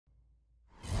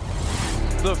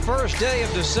The first day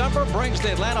of December brings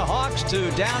the Atlanta Hawks to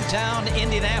downtown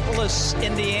Indianapolis,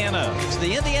 Indiana. It's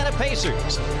the Indiana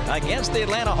Pacers against the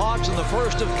Atlanta Hawks in the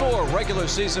first of 4 regular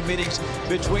season meetings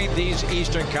between these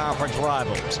Eastern Conference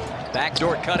rivals.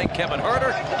 Backdoor cutting Kevin Huerter.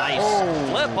 Nice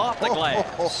flip off the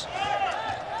glass.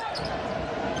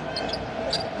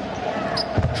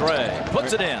 Trae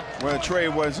puts it in. Well,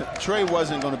 Trae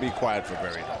wasn't going to be quiet for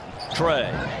very long.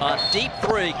 Trae, a deep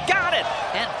 3, got it,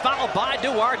 and fouled by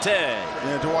Duarte.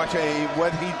 Yeah, Duarte,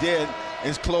 what he did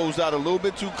is closed out a little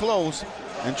bit too close,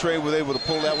 and Trae was able to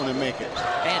pull that one and make it.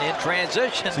 And in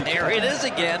transition, there it is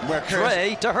again.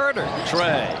 Trae to Huerter.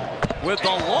 Trae with the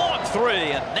long 3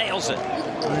 and nails it.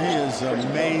 He is an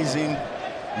amazing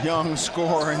young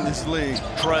scorer in this league.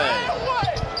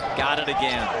 Trae got it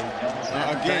again.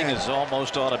 That thing is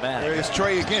almost automatic. There's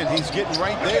Trae again. He's getting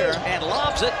right there. And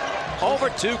lobs it over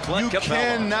to Clint Capella.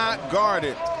 You cannot guard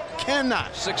it.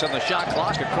 Cannot. 6 on the shot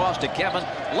clock. Across to Kevin.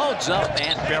 Loads up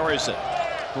and buries it.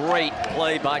 Great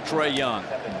play by Trae Young.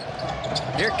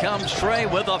 Here comes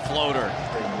Trae with a floater.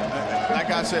 Like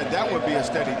I said, that would be a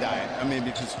steady diet. I mean,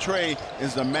 because Trae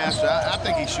is the master. I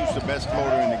think he shoots the best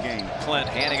floater in the game. Clint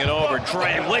handing it over.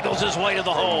 Trae wiggles his way to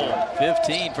the hole.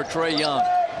 15 for Trae Young.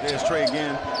 There's Trae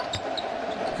again.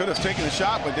 Could have taken a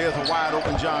shot, but there's a wide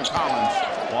open John Collins.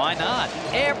 Why not?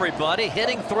 Everybody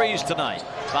hitting 3s tonight.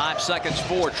 5 seconds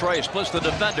for Trae. Splits the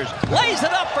defenders. Lays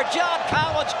it up for John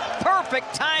Collins.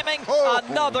 Perfect timing.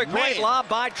 Another great lob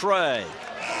by Trae.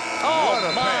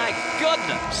 Oh, my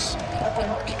goodness.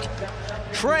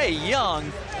 Trae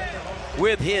Young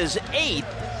with his 8th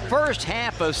first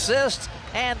half assist,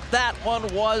 and that one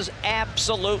was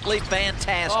absolutely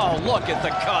fantastic. Oh, look at the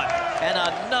cut. And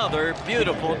another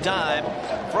beautiful dime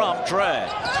from Trae.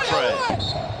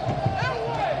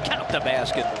 Count the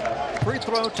basket. Free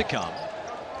throw to come.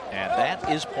 And that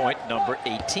is point number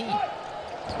 18.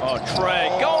 Oh,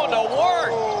 Trae going to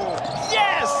work.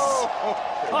 Yes!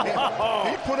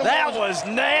 That was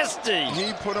nasty.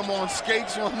 He put him on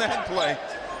skates on that play.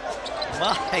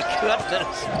 My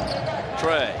goodness.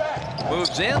 Trae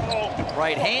moves in.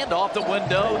 Right hand off the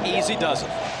window. Easy does it.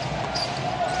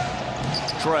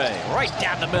 Trae right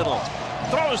down the middle.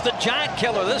 Throws the giant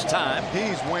killer this time.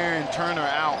 He's wearing Turner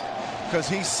out because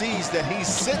he sees that he's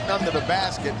sitting under the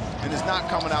basket and is not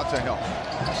coming out to help.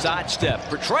 Sidestep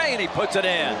for Trae, and he puts it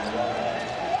in.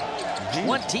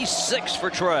 26 for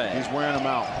Trae. He's wearing him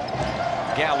out.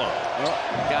 Gallo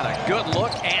got a good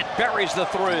look and buries the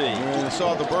 3. And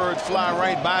saw the bird fly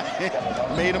right by.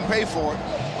 Made him pay for it.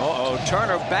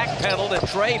 Turner backpedaled and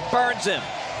Trae burns him.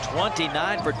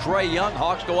 29 for Trae Young.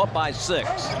 Hawks go up by 6.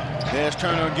 There's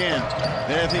Turner again.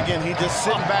 There's again. He just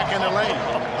sitting back in the lane.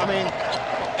 I mean,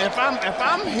 if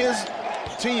I'm his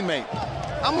teammate,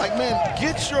 I'm like, man,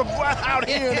 get your butt out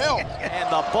here and help. And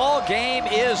the ball game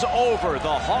is over.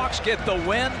 The Hawks get the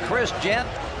win. Chris Gent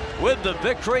with the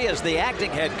victory as the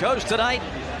acting head coach tonight.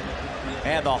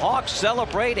 And the Hawks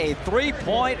celebrate a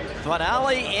 3-point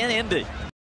finale in Indy.